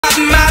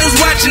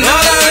you know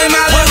that in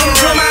my welcome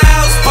to my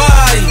house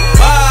party,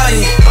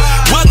 party.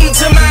 Welcome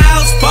to my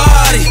house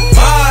party,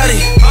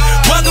 party.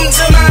 Welcome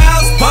to my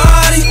house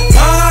party,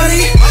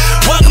 party.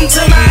 Welcome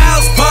to my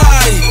house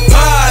party,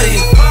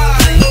 party.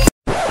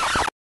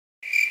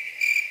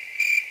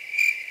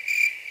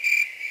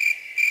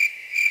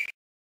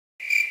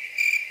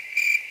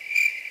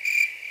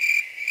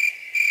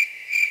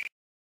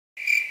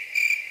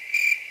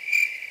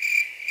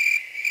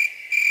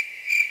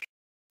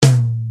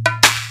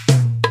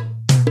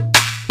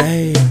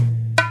 Hey,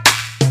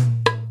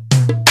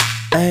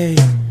 hey,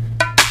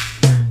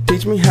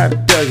 teach me how to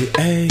Dougie,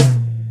 hey.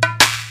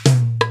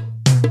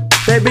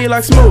 They be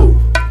like, Smooth,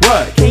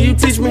 what? Can you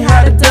teach me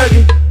how to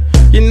Dougie?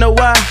 You know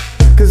why?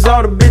 Cause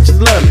all the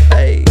bitches love me,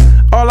 hey.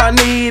 All I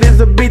need is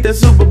a beat that's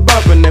super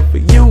bumpin'. And for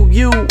you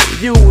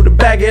to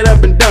back it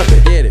up and dump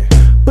it. Get it.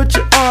 Put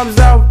your arms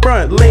out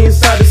front, lean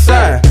side to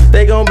side.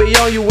 They gon' be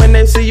on you when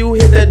they see you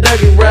hit that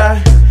Dougie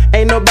ride.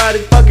 Ain't nobody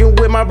fucking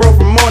with my bro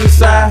from on the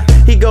side.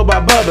 He go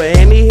by Bubba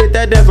and he hit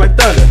that dance like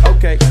thunder.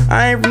 Okay,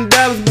 I ain't from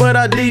Dallas, but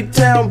I deep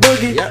town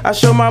boogie. I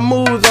show my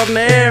moves off to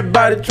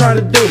everybody trying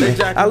to do me.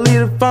 I lead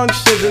the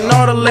functions and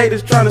all the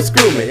ladies trying to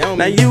screw me.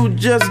 Now you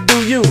just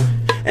do you,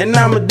 and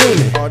I'ma do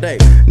me.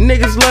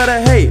 Niggas love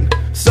to hate,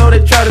 so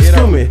they try to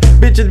screw me.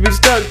 Bitches be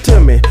stuck to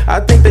me,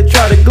 I think they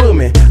try to glue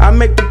me. I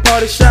make the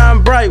party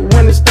shine bright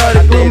when it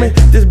started glooming.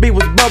 This beat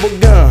was bubble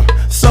gum,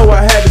 so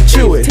I had to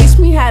chew it. Teach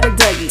me how to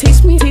Dougie,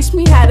 teach me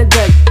how to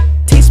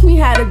Dougie. Teach me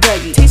how to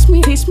Dougie, teach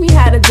me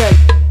how to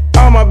Dougie.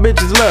 All my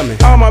bitches love me,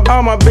 all my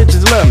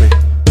bitches love me.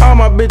 All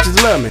my bitches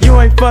love me, you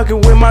ain't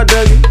fucking with my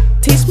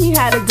Dougie. Teach me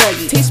how to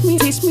Dougie, teach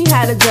me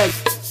how to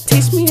Dougie.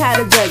 Teach me how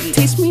to Dougie,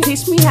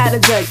 teach me how to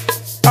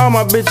Dougie. All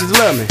my bitches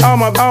love me, all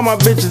my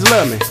bitches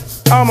love me.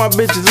 All my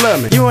bitches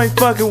love me, you ain't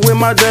fucking with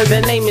my Dougie.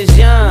 The name is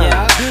Young,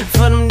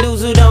 for them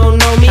dudes who don't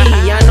know me.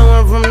 I know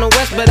I'm from the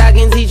West, but I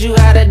can teach you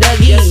how to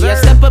Dougie. I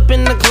step up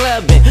in the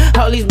club and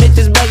all these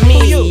bitches bug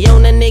me.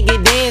 On a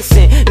nigga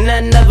dancing,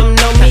 none of them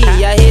know me.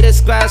 I hear the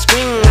squad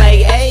screaming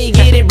like, hey,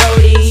 get it,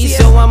 Brody.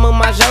 So I move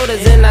my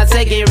shoulders and I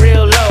take it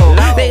real low.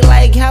 They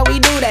like how we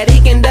do that, he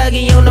can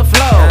Dougie on the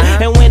floor.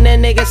 And when the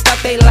nigga stop,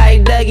 they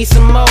like Dougie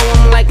some more.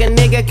 I'm like a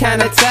nigga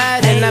kinda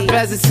tired and I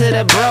pass it to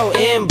the bro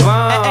in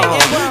bomb.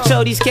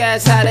 Show these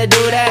cats how to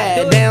do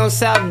that. Down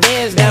south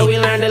dance that we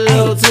learned a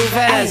little too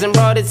fast and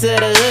brought it to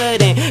the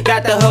hood and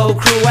got the whole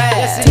crew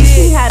ass. Teach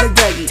me how to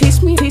Dougie,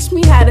 teach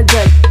me how to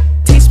Dougie.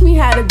 Teach me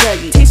how to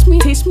Dougie,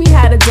 teach me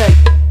how to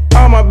Dougie.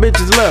 All my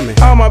bitches love me,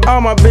 all my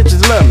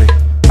bitches love me.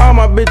 All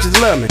my bitches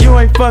love me, you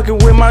ain't fucking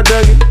with my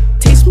Dougie.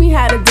 Teach me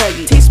how to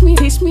Dougie, teach me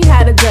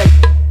how to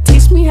Dougie.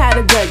 Teach me how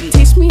to Dougie,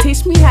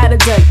 teach me how to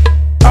Dougie.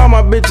 All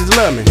my bitches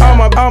love me, all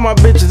my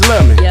bitches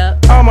love me.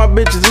 All my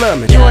bitches love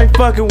me, you ain't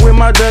fucking with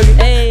my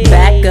Dougie.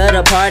 Back of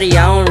the party,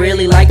 I don't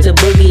really like to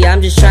boogie.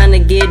 I'm just trying to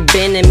get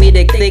Ben and me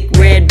the thick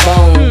red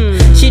bone.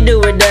 She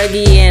do her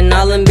Dougie and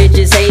all them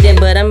bitches hating,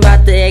 but I'm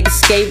about to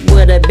escape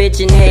with a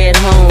bitch and head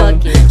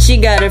home. She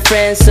got her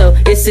friends, so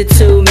it's a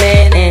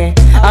two-man, and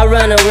I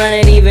run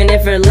it even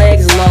if her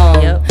legs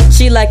long.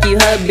 She like you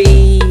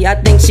hubby, I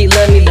think she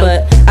love me,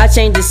 but I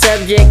change the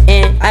subject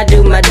and I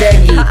do my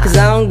Dougie. Cause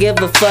I don't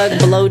give a fuck,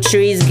 blow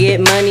trees,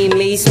 get money.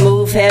 Me,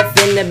 Smooth, Hef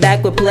in the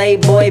back with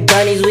Playboy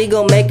bunnies. We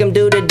gon' make them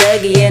do the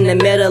Dougie in the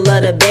middle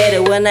of the bed.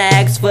 And when I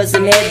asked for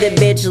some head, the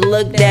bitch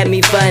looked at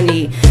me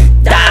funny.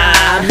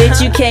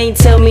 Bitch, you can't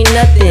tell me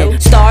nothing.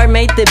 Star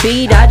made the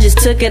beat, I just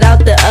took it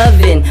out the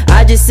oven.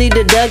 I just see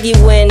the Dougie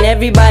when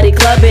everybody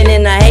clubbing,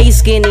 and I hate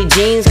skinny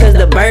jeans cause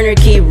the burner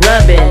keep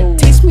rubbing.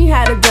 Teach me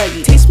how to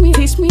Dougie, teach me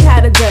how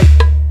to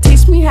Dougie.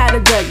 Teach me how to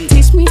Dougie,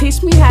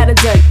 teach me how to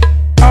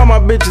Dougie. All my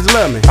bitches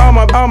love me, all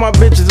my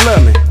bitches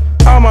love me.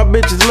 All my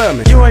bitches love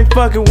me, you ain't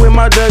fucking with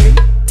my Dougie.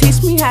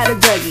 Teach me how to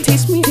Dougie,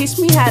 teach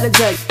me how to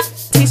Dougie.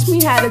 Teach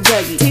me how to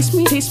Dougie, teach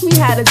me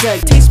how to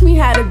Dougie. Teach me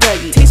how to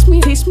Dougie, teach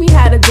me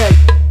how to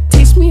Dougie.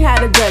 Teach me how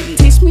to Dougie,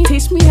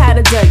 teach me how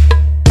to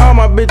Dougie. All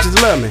my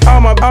bitches love me, all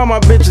my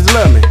bitches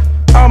love me.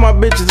 All my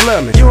bitches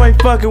love me, you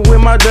ain't fucking with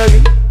my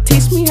Dougie.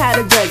 Teach me how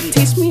to Dougie,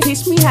 teach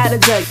me how to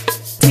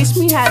Dougie. Teach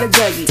me how to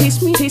Dougie,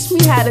 teach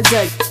me how to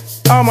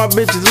Dougie. All my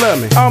bitches love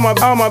me, all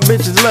my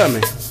bitches love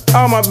me.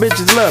 All my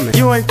bitches love me,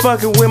 you ain't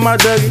fucking with my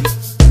Dougie.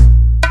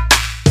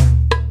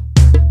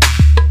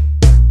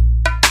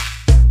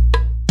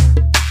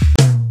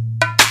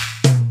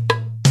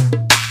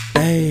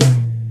 Hey,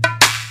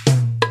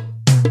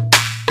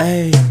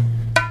 hey,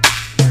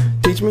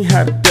 teach me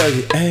how to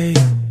Dougie, hey.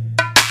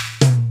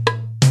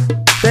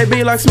 They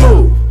be like,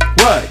 Smooth,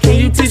 what? Can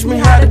you teach me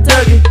how to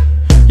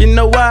Dougie? You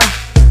know why?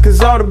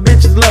 Cause all the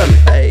bitches love me,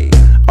 hey.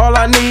 All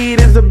I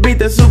need is a beat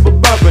that's super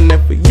bumpin'.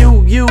 And for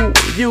you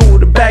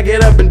to back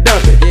it up and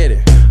dump it. Get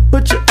it.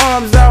 Put your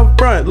arms out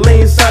front,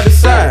 lean side to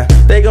side.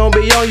 They gon'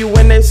 be on you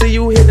when they see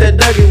you hit that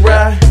Dougie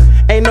ride.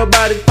 Ain't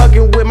nobody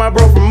fucking with my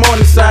bro from on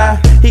the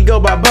side. He go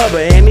by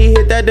Bubba and he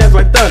hit that dance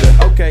like thunder.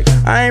 Okay,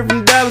 I ain't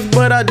from Dallas,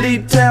 but I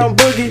deep town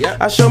boogie.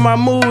 I show my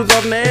moves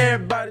off to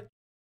everybody.